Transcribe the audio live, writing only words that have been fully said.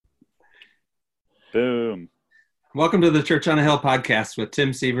Boom. Welcome to the Church on a Hill podcast with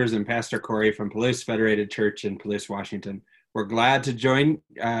Tim Sievers and Pastor Corey from Palouse Federated Church in Palouse, Washington. We're glad to join.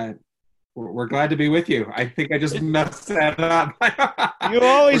 We're glad to be with you. I think I just messed that up. You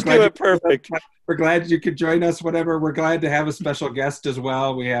always do it perfect. We're glad you could join us, whatever. We're glad to have a special guest as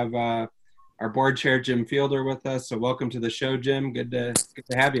well. We have our board chair, Jim Fielder, with us. So welcome to the show, Jim. Good to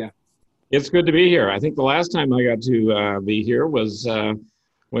have you. It's good to be here. I think the last time I got to be here was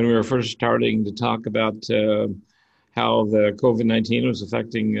when we were first starting to talk about how the COVID-19 was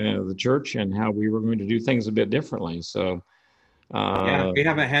affecting the church and how we were going to do things a bit differently. So, yeah, we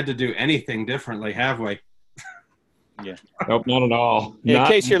haven't had to do anything differently, have we? Yeah. Nope, not at all. In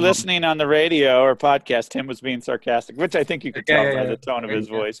case you're listening on the radio or podcast, Tim was being sarcastic, which I think you could tell by the tone of his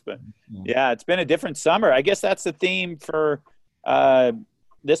voice. But yeah, it's been a different summer. I guess that's the theme for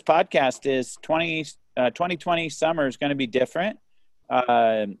this podcast is 2020 summer is going to be different.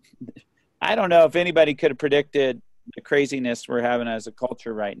 I don't know if anybody could have predicted the craziness we're having as a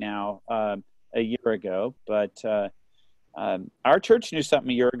culture right now a year ago, but our church knew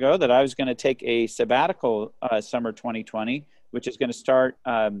something a year ago that I was going to take a sabbatical summer 2020, which is going to start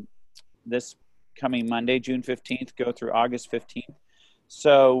this coming Monday, June 15th, go through August 15th.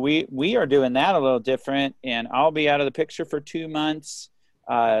 So we are doing that a little different, and I'll be out of the picture for 2 months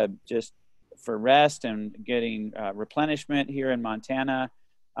just for rest and getting replenishment here in Montana.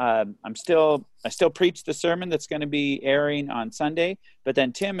 I still preach the sermon that's going to be airing on Sunday, but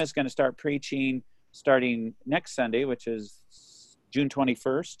then Tim is going to start preaching starting next Sunday, which is June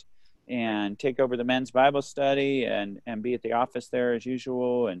 21st, and take over the men's Bible study and be at the office there as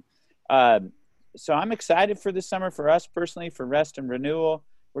usual. And so I'm excited for this summer for us personally, for rest and renewal.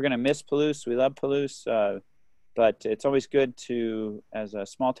 We're going to miss Palouse. We love Palouse. But it's always good to, as a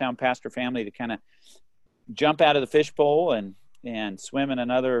small town pastor family, to kind of jump out of the fishbowl and swim in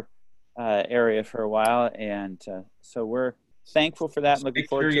another area for a while. And so we're thankful for that and looking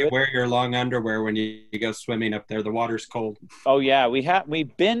forward to it. Make sure you wear your long underwear when you go swimming up there. The water's cold. Oh, yeah.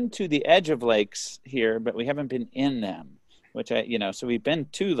 We've been to the edge of lakes here, but we haven't been in them, which so we've been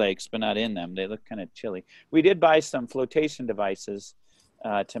to lakes, but not in them. They look kind of chilly. We did buy some flotation devices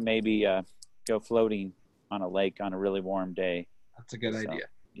to maybe go floating on a lake on a really warm day. That's a good idea.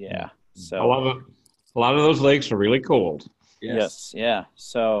 Yeah. So a lot of those lakes are really cold. Yes. Yeah.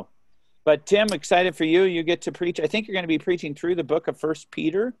 So, but Tim, excited for you. You get to preach. I think you're going to be preaching through the book of First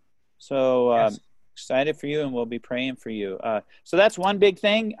Peter. So yes. Excited for you, and we'll be praying for you. So that's one big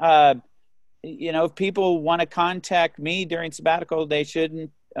thing. If people want to contact me during sabbatical, they shouldn't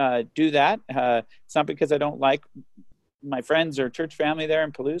do that. It's not because I don't like my friends or church family there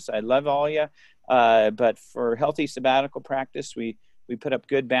in Palouse. I love all of you. But for healthy sabbatical practice, we put up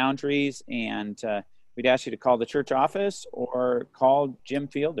good boundaries, and we'd ask you to call the church office or call Jim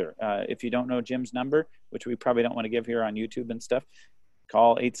Fielder. If you don't know Jim's number, which we probably don't want to give here on YouTube and stuff,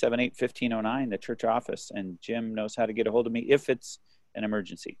 call 878-1509, the church office, and Jim knows how to get a hold of me if it's an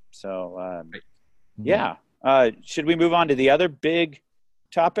emergency. So, yeah. Should we move on to the other big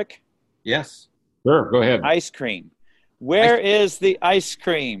topic? Yes. Sure, go ahead. Ice cream. Where is the ice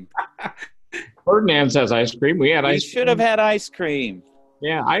cream? Ferdinand's has ice cream. We had ice cream. Should have had ice cream.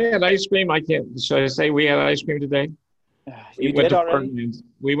 Yeah, I had ice cream. Should I say we had ice cream today? You did already?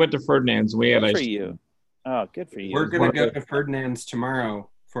 We went to Ferdinand's. We had ice cream. Good for you. Oh, good for you. We're going to go to Ferdinand's tomorrow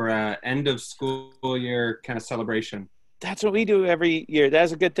for an end of school year kind of celebration. That's what we do every year.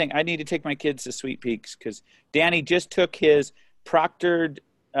 That's a good thing. I need to take my kids to Sweet Peaks because Danny just took his proctored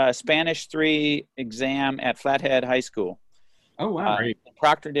Spanish 3 exam at Flathead High School. Oh, wow.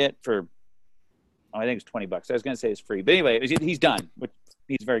 Proctored it for, I think it's $20. I was going to say it's free. But anyway, he's done.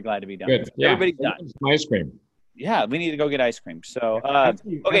 He's very glad to be done. Good. Yeah. Everybody's done. Ice cream. Yeah, we need to go get ice cream. So,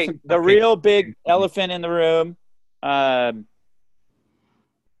 okay, the real big elephant in the room,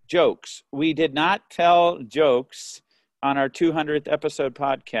 jokes. We did not tell jokes on our 200th episode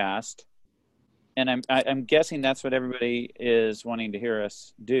podcast. And I'm guessing that's what everybody is wanting to hear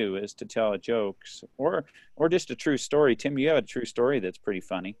us do, is to tell jokes or just a true story. Tim, you have a true story that's pretty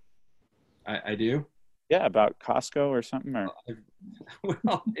funny. I do? Yeah, about Costco or something. Or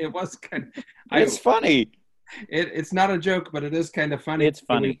well, it was kind of... It's funny. It's not a joke, but it is kind of funny. It's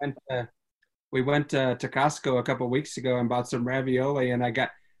funny. We went to Costco a couple of weeks ago and bought some ravioli, and I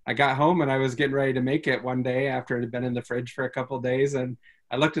got home and I was getting ready to make it one day after it had been in the fridge for a couple of days, and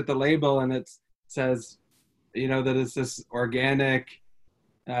I looked at the label and it says, that it's this organic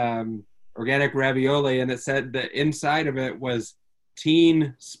ravioli, and it said the inside of it was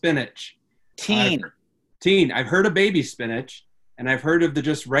teen spinach. Teen. I've heard of baby spinach, and I've heard of the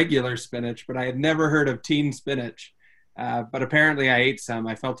just regular spinach, but I had never heard of teen spinach. But apparently I ate some.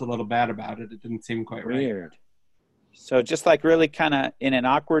 I felt a little bad about it. It didn't seem quite right. Weird. So just like really kind of in an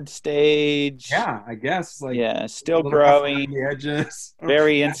awkward stage. Yeah, I guess. Like, yeah, still growing. The edges.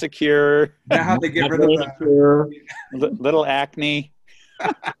 Very insecure. Is that how they get rid of the little acne?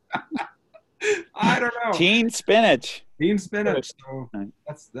 I don't know. Teen spinach. So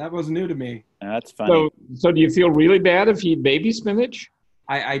that was new to me. That's funny. So do you feel really bad if you eat baby spinach?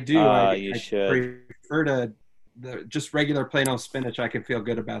 I do. You should. Prefer to just regular plain old spinach. I can feel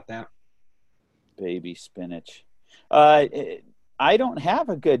good about that. Baby spinach. I don't have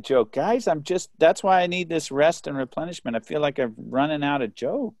a good joke, guys. That's why I need this rest and replenishment. I feel like I'm running out of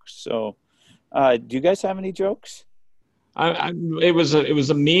jokes. So, do you guys have any jokes? It was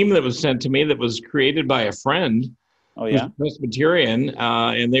a meme that was sent to me that was created by a friend. Oh yeah, who's a Presbyterian,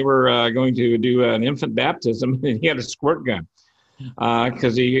 and they were going to do an infant baptism, and he had a squirt gun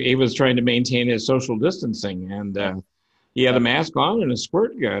because he was trying to maintain his social distancing, and he had a mask on and a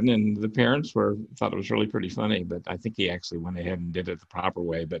squirt gun, and the parents thought it was really pretty funny. But I think he actually went ahead and did it the proper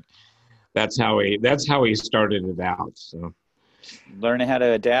way. But that's how he started it out. So learning how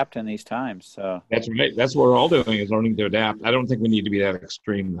to adapt in these times. So that's right. That's what we're all doing, is learning to adapt. I don't think we need to be that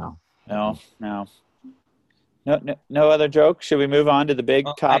extreme, though. No. No other jokes. Should we move on to the big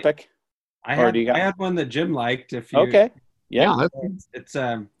topic? I had one that Jim liked. Okay. Yeah. It's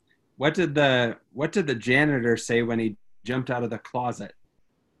what did the janitor say when he jumped out of the closet?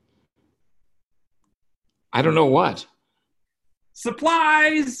 I don't know what.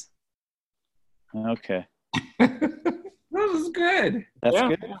 Supplies. Okay. That was good. That's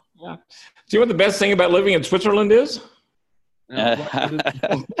good. Yeah. Do you know what the best thing about living in Switzerland is?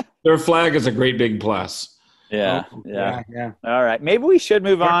 Their flag is a great big plus. Yeah. All right. Maybe we should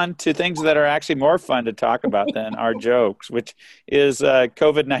move on to things that are actually more fun to talk about than our jokes, which is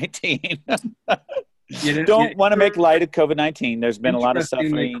COVID-19. Don't want to make light of COVID-19. There's been a lot of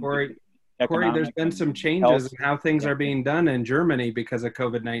suffering. Corey, there's been some changes in how things are being done in Germany because of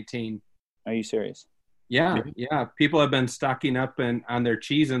COVID-19. Are you serious? Yeah. People have been stocking up on their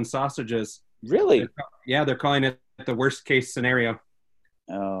cheese and sausages. Really? They're calling it the worst case scenario.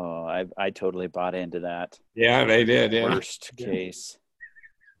 Oh, I totally bought into that. Yeah, they did. Yeah. Worst case.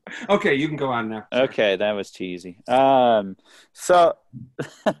 Okay, you can go on now. Sorry. Okay, that was cheesy. So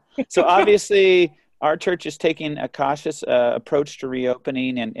obviously our church is taking a cautious approach to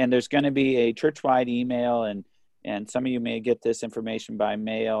reopening, and there's going to be a church-wide email, and some of you may get this information by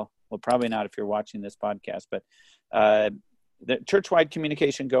mail. Well, probably not if you're watching this podcast, but the church-wide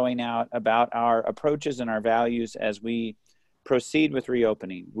communication going out about our approaches and our values as we proceed with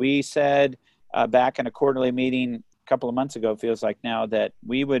reopening. We said back in a quarterly meeting a couple of months ago, feels like now, that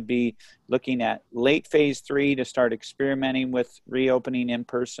we would be looking at late phase 3 to start experimenting with reopening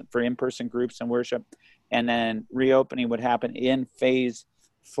in-person groups and worship, and then reopening would happen in phase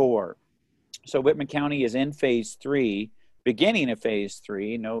 4. So Whitman County is in phase 3, beginning of phase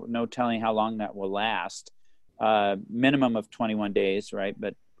 3. No telling how long that will last. Minimum of 21 days, right?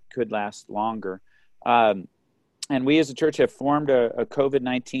 But could last longer. And we as a church have formed a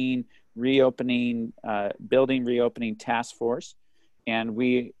COVID-19 building reopening task force, and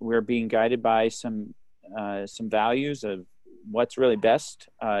we're being guided by some values of what's really best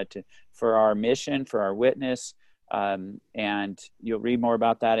for our mission, for our witness, and you'll read more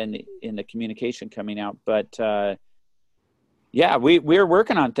about that in the communication coming out. But we're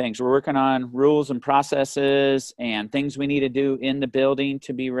working on things. We're working on rules and processes and things we need to do in the building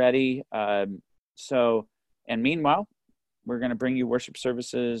to be ready. And meanwhile, we're going to bring you worship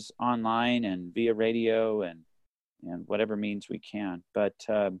services online and via radio and whatever means we can. But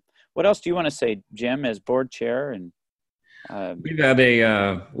what else do you want to say, Jim, as board chair? And we've had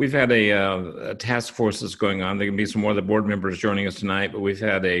a task force that's going on. There can be some more of the board members joining us tonight, but we've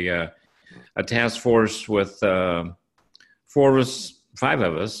had a task force with 5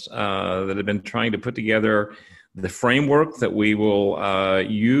 of us that have been trying to put together the framework that we will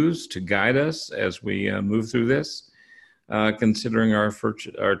use to guide us as we move through this, considering our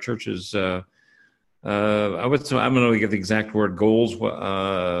church's, I'm going to get the exact word, goals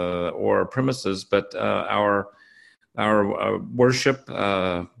or premises, but our worship,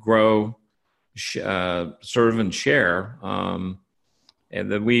 grow, serve, and share. And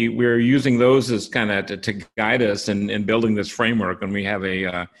that we're using those as kind of to guide us in building this framework, and we have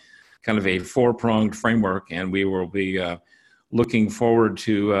a kind of a 4-pronged framework, and we will be looking forward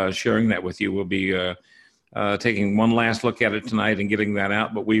to sharing that with you. We'll be taking one last look at it tonight and getting that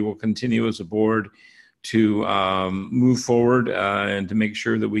out, but we will continue as a board to move forward and to make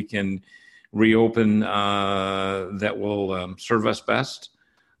sure that we can reopen that will serve us best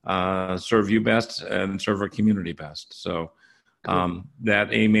serve you best and serve our community best. So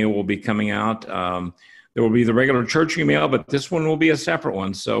that email will be coming out. There will be the regular church email, but this one will be a separate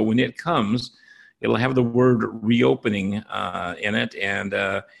one. So when it comes, it'll have the word reopening in it,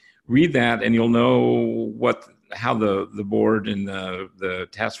 and read that, and you'll know how the board and the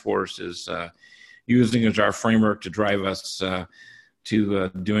task force is using as our framework to drive us to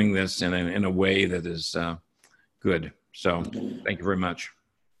doing this in a way that is good. So thank you very much.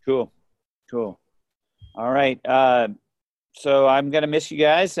 Cool. All right. So I'm going to miss you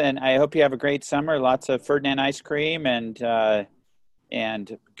guys, and I hope you have a great summer. Lots of Ferdinand ice cream and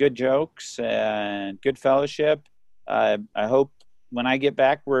good jokes and good fellowship. I hope when I get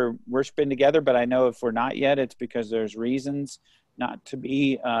back, we're worshiping together, but I know if we're not yet, it's because there's reasons not to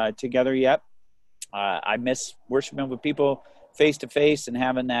be together yet. I miss worshiping with people face to face and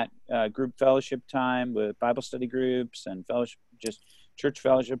having that group fellowship time with Bible study groups and fellowship, just church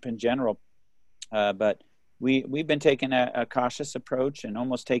fellowship in general. But we've been taking a cautious approach and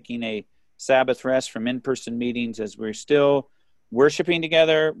almost taking a Sabbath rest from in-person meetings as we're still worshiping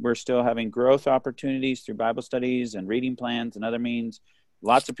together. We're still having growth opportunities through Bible studies and reading plans and other means.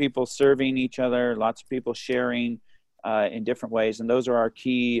 Lots of people serving each other, lots of people sharing in different ways. And those are our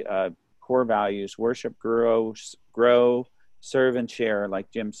key core values: worship, grow, serve, and share, like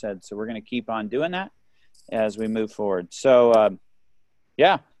Jim said. So we're going to keep on doing that as we move forward. So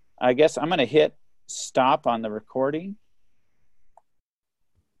yeah, I guess I'm going to hit stop on the recording.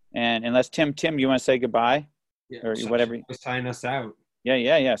 And unless Tim, you want to say goodbye? Yeah, or whatever. Sign us out.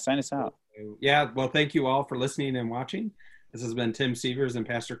 Yeah. Sign us out. Yeah. Well, thank you all for listening and watching. This has been Tim Sievers and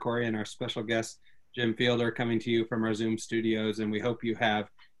Pastor Corey and our special guest, Jim Fielder, coming to you from our Zoom studios. And we hope you have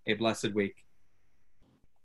a blessed week.